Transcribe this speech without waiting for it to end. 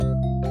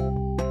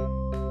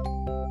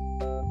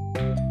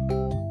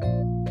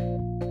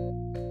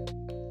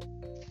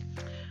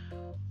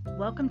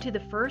Welcome to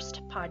the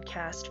first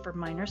podcast for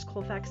Miners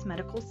Colfax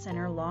Medical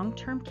Center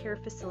Long-Term Care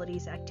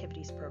Facilities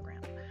Activities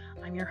Program.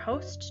 I'm your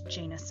host,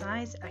 Jana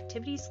Size,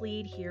 Activities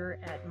Lead here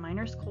at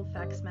Miners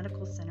Colfax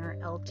Medical Center,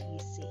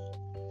 LTC.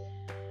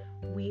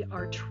 We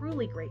are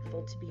truly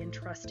grateful to be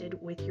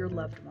entrusted with your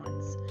loved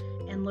ones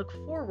and look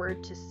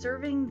forward to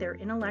serving their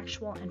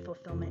intellectual and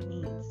fulfillment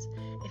needs.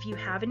 If you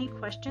have any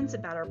questions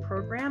about our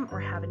program or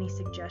have any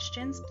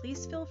suggestions,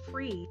 please feel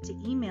free to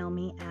email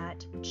me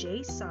at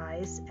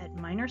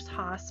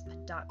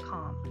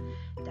jsize@minershosp.com.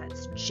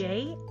 That's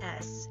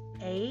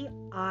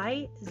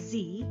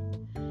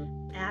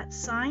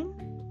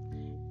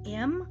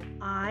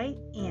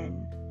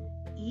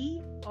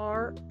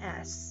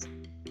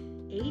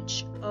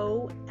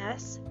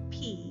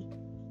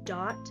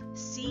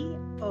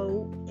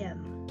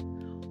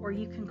Or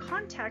you can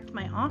contact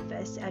my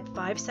office at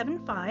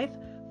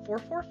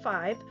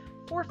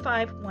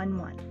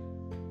 575-445-4511.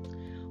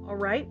 All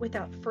right,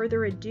 without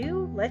further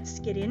ado, let's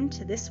get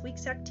into this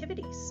week's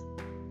activities.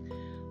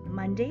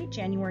 Monday,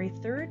 January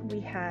 3rd, we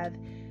have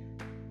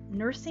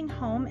Nursing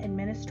Home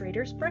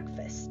Administrators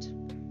Breakfast,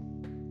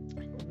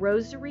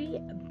 Rosary,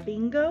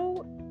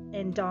 Bingo,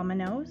 and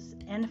Dominoes,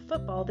 and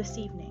football this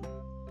evening.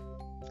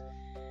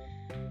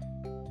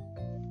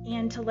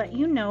 And to let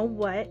you know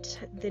what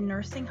the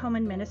Nursing Home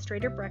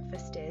Administrator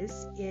Breakfast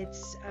is,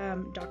 it's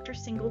Dr.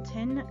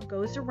 Singleton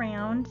goes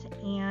around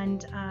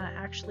and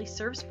actually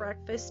serves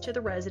breakfast to the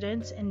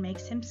residents and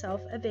makes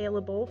himself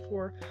available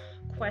for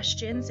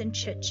questions and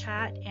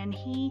chit-chat, and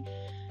he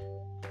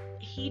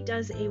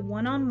does a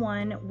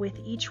one-on-one with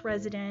each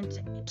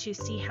resident to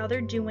see how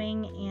they're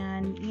doing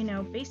and,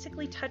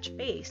 basically touch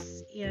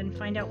base and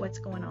find out what's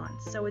going on.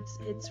 So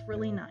it's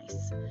really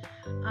nice.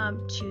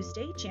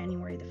 Tuesday,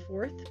 January the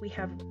 4th, we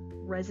have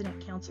resident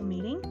council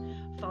meeting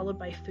followed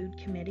by food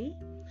committee.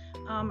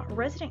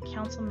 Resident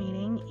council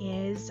meeting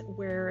is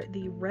where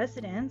the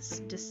residents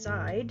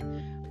decide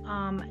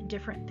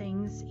different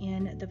things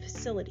in the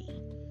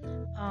facility.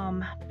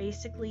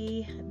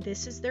 Basically,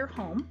 this is their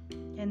home,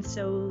 and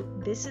so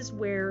this is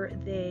where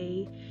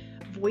they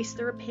voice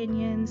their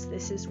opinions.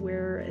 This is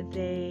where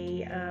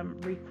they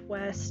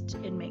request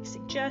and make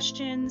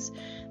suggestions.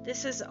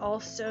 This is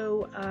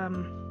also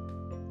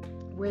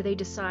where they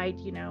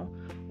decide,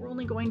 we're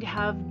only going to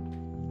have,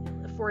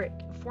 for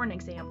an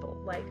example,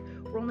 like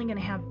we're only going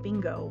to have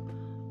bingo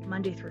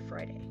Monday through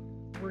Friday.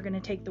 We're going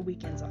to take the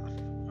weekends off.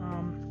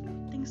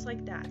 Things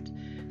like that.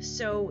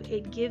 So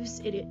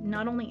it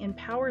not only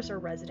empowers our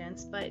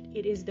residents, but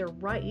it is their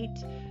right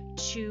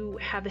to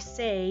have a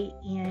say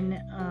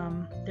in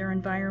their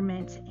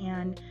environment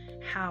and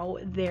how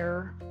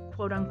their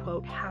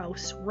quote-unquote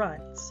house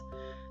runs.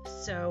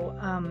 So,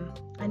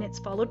 and it's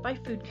followed by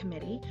food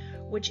committee,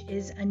 which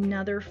is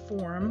another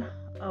form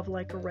of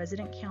like a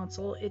resident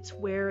council. It's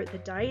where the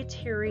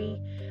dietary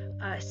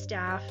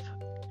staff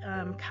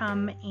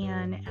come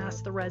and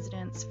ask the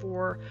residents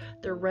for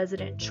their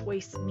resident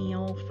choice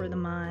meal for the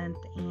month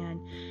and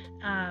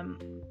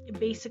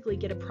basically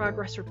get a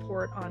progress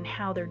report on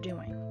how they're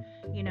doing.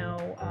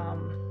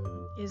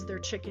 Is their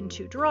chicken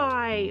too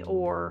dry,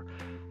 or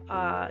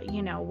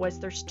was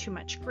there too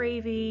much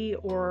gravy,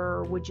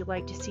 or would you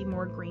like to see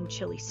more green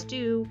chili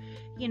stew?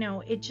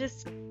 It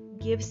just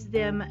gives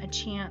them a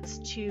chance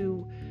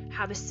to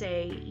have a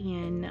say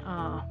in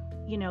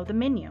the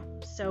menu.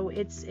 So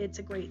it's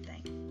a great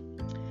thing.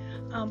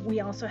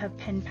 We also have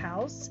pen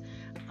pals.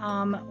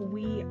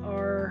 We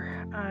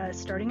are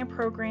starting a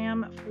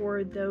program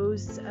for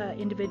those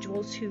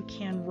individuals who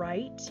can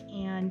write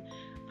and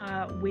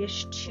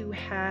wish to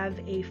have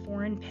a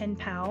foreign pen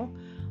pal.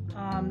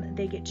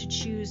 They get to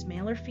choose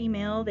male or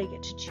female, they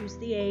get to choose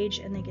the age,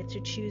 and they get to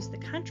choose the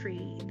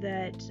country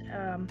that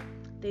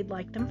they'd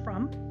like them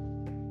from.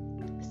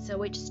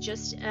 So it's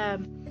just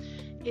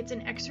it's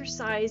an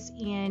exercise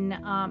in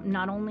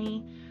not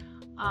only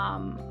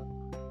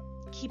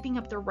keeping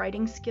up their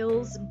writing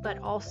skills, but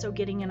also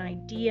getting an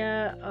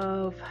idea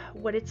of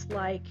what it's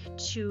like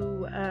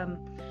to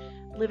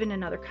live in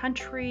another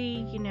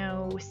country,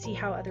 see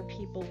how other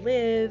people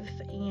live,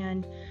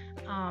 and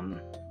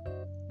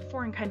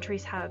foreign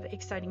countries have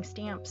exciting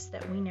stamps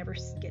that we never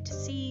get to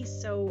see.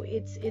 So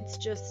it's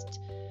just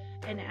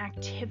an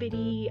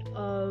activity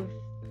of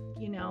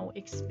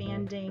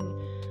expanding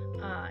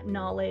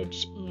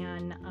knowledge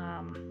and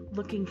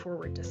looking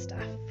forward to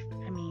stuff.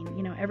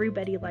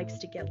 Everybody likes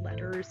to get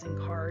letters and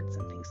cards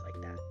and things like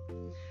that.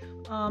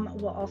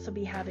 We'll also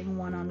be having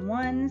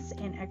one-on-ones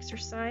and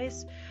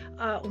exercise.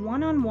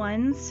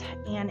 One-on-ones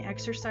and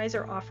exercise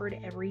are offered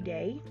every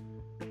day.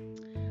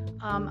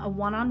 A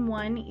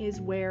one-on-one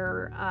is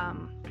where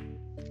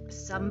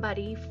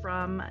somebody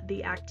from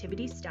the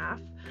activity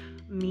staff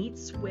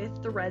meets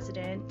with the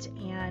resident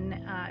and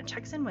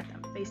checks in with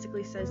them.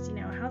 Basically says,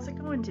 how's it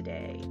going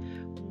today?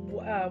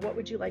 What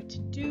would you like to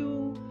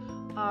do?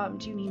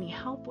 Do you need any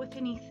help with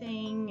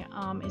anything?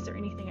 Is there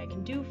anything I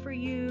can do for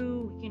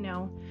you?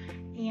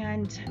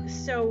 And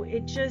so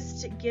it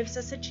just gives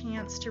us a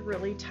chance to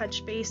really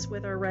touch base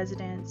with our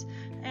residents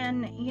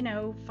and,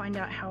 find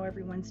out how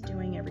everyone's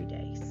doing every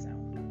day. So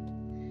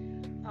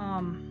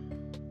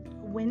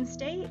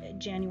Wednesday,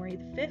 January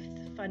the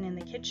 5th, Fun in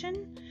the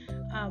Kitchen.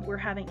 We're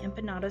having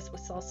empanadas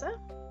with salsa.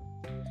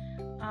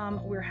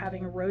 We're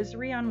having a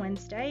rosary on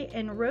Wednesday,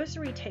 and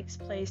rosary takes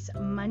place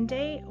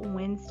Monday,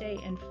 Wednesday,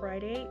 and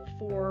Friday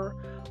for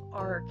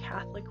our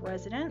Catholic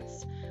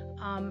residents.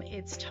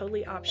 It's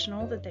totally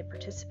optional that they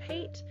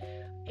participate,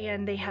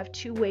 and they have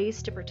two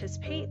ways to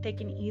participate. They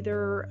can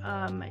either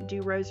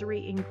do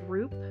rosary in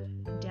group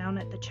down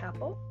at the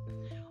chapel,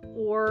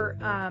 or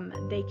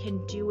they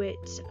can do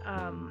it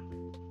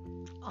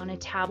on a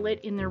tablet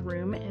in their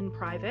room in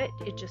private.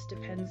 It just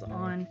depends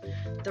on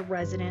the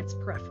resident's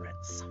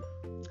preference.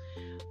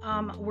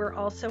 We're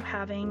also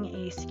having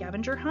a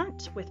scavenger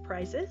hunt with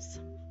prizes.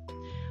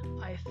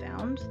 I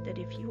found that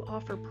if you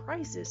offer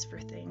prizes for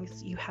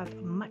things, you have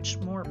much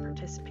more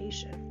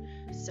participation.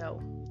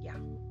 So yeah,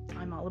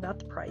 I'm all about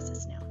the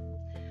prizes now.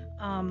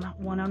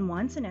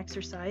 One-on-ones and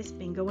exercise,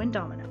 bingo, and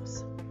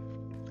dominoes.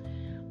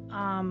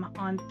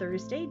 On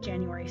Thursday,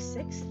 January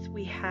 6th,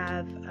 we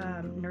have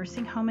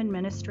nursing home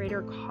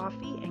administrator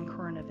coffee and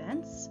current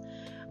events.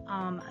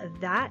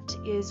 That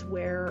is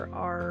where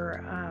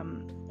our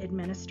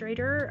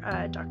administrator,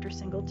 Dr.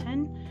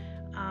 Singleton,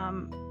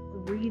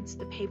 reads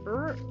the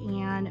paper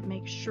and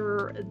makes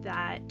sure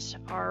that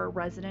our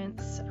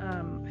residents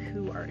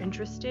who are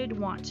interested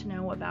want to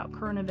know about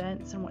current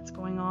events and what's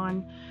going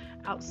on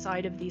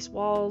outside of these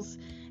walls.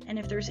 And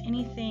if there's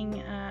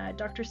anything,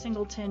 Dr.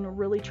 Singleton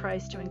really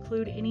tries to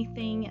include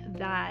anything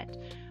that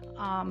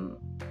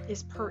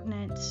is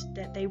pertinent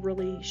that they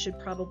really should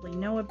probably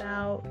know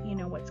about,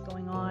 what's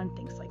going on,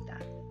 things like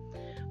that.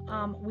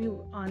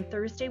 On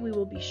Thursday, we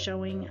will be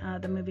showing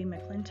the movie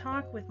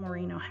McClintock with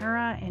Maureen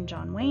O'Hara and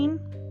John Wayne.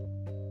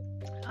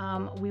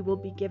 We will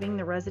be giving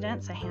the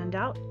residents a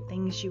handout,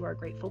 things you are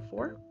grateful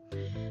for.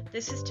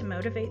 This is to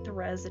motivate the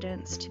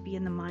residents to be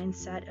in the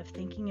mindset of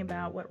thinking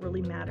about what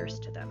really matters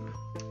to them.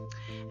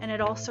 And it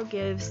also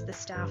gives the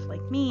staff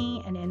like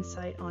me an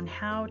insight on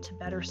how to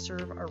better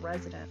serve our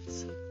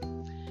residents.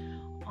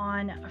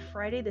 On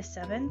Friday the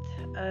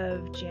 7th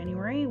of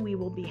January, we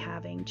will be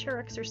having chair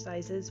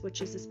exercises,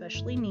 which is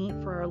especially neat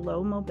for our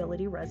low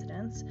mobility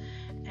residents,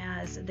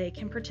 as they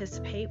can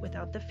participate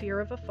without the fear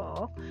of a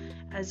fall,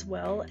 as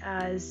well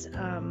as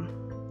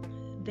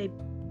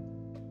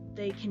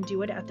they can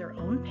do it at their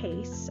own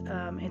pace.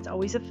 It's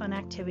always a fun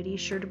activity,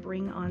 sure to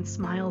bring on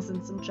smiles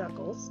and some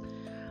chuckles.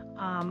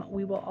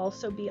 We will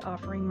also be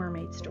offering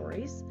mermaid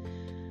stories.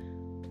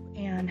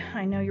 And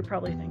I know you're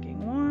probably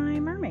thinking, why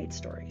mermaid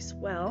stories?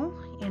 Well,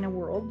 in a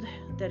world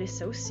that is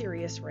so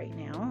serious right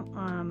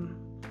now,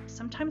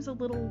 sometimes a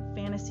little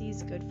fantasy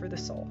is good for the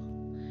soul.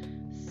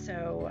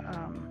 So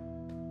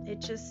it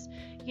just,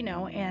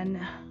 and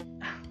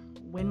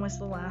when was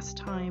the last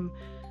time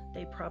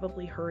they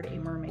probably heard a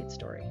mermaid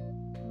story?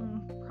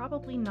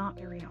 Probably not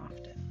very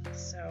often.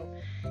 So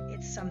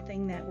it's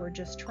something that we're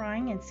just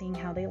trying and seeing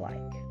how they like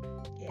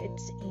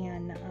it.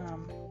 And,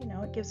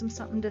 it gives them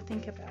something to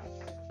think about.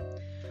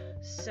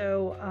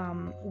 So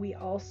we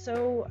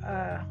also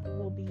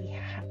will be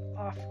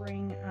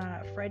offering,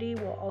 Friday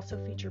will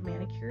also feature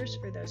manicures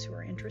for those who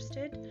are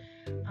interested.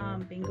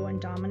 Bingo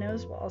and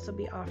dominoes will also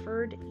be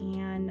offered,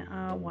 and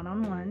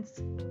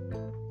one-on-ones.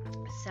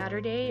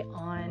 Saturday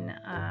on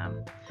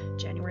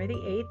January the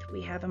 8th,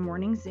 we have a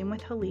morning Zoom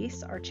with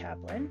Halise, our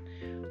chaplain,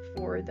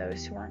 for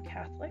those who aren't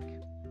Catholic.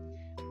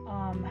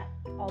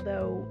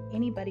 Although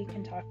anybody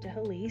can talk to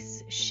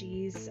Halise,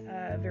 she's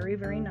very,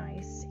 very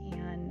nice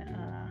and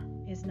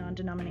is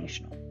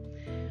non-denominational.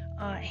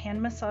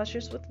 Hand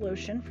massages with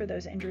lotion for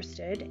those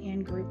interested,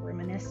 and group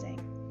reminiscing.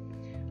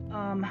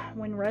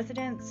 When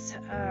residents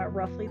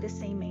roughly the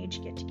same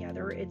age get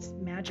together, it's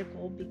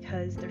magical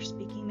because they're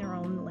speaking their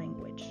own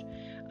language.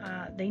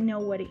 They know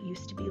what it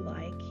used to be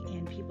like,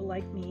 and people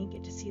like me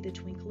get to see the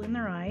twinkle in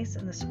their eyes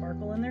and the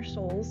sparkle in their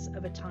souls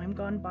of a time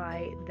gone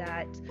by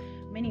that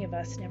many of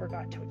us never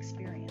got to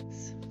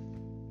experience.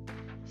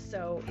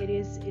 So it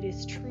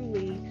is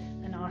truly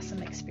an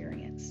awesome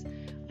experience.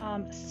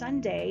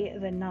 Sunday,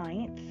 the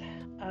 9th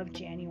of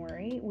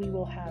January, we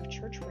will have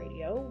church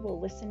radio. We'll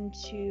listen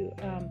to,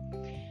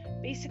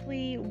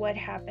 basically what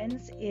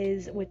happens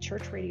is with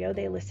church radio,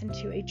 they listen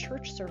to a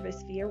church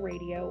service via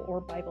radio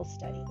or Bible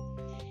study.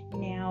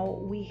 Now,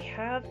 we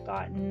have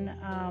gotten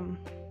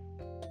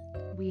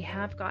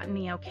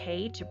the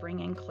okay to bring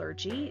in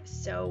clergy,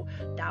 so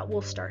that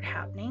will start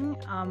happening.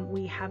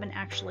 We haven't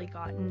actually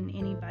gotten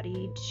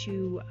anybody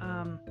to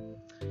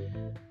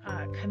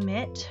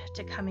commit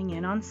to coming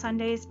in on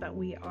Sundays, but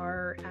we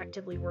are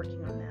actively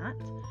working on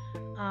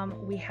that.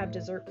 We have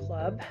dessert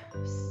club,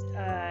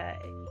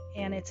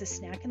 and it's a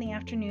snack in the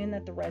afternoon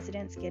that the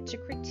residents get to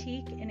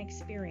critique and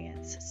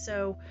experience.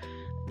 So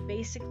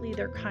basically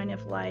they're kind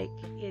of like,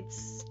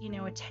 it's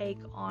a take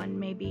on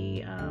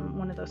maybe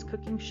one of those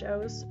cooking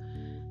shows.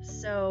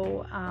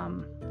 So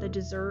the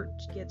dessert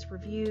gets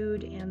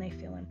reviewed and they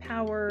feel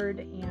empowered,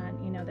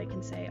 and they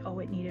can say, oh,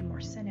 it needed more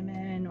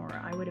cinnamon, or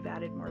I would have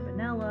added more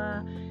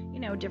vanilla,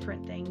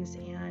 different things,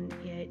 and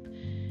it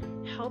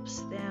helps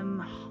them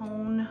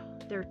hone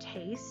their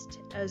taste,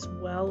 as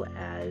well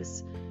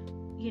as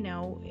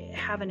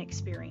have an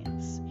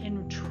experience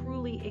and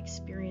truly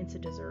experience a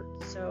dessert.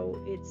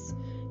 So it's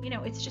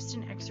just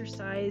an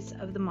exercise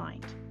of the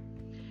mind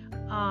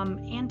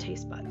and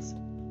taste buds.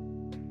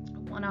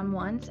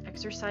 One-on-ones,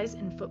 exercise,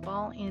 and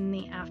football in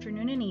the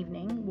afternoon and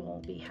evening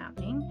will be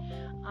happening.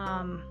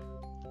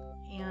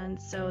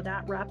 And so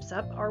that wraps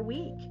up our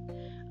week.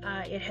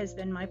 It has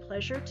been my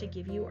pleasure to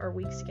give you our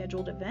week's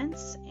scheduled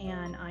events,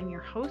 and I'm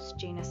your host,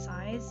 Jana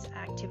Size,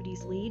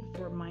 Activities Lead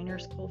for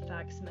Miners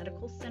Colfax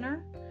Medical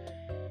Center,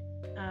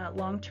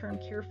 Long-Term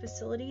Care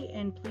Facility,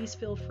 and please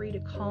feel free to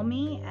call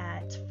me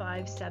at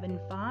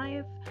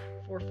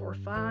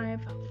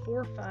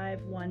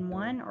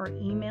 575-445-4511 or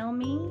email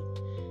me.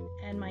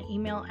 And my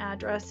email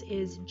address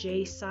is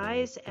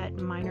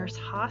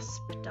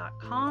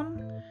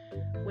jsize@minershosp.com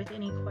with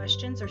any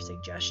questions or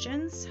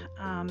suggestions.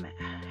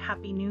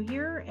 Happy New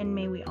Year, and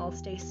may we all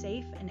stay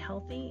safe and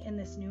healthy in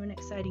this new and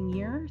exciting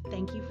year.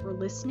 Thank you for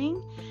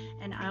listening,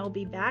 and I'll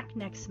be back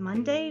next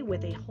Monday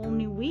with a whole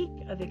new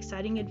week of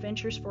exciting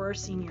adventures for our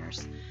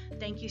seniors.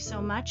 Thank you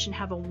so much, and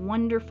have a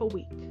wonderful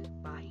week.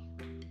 Bye.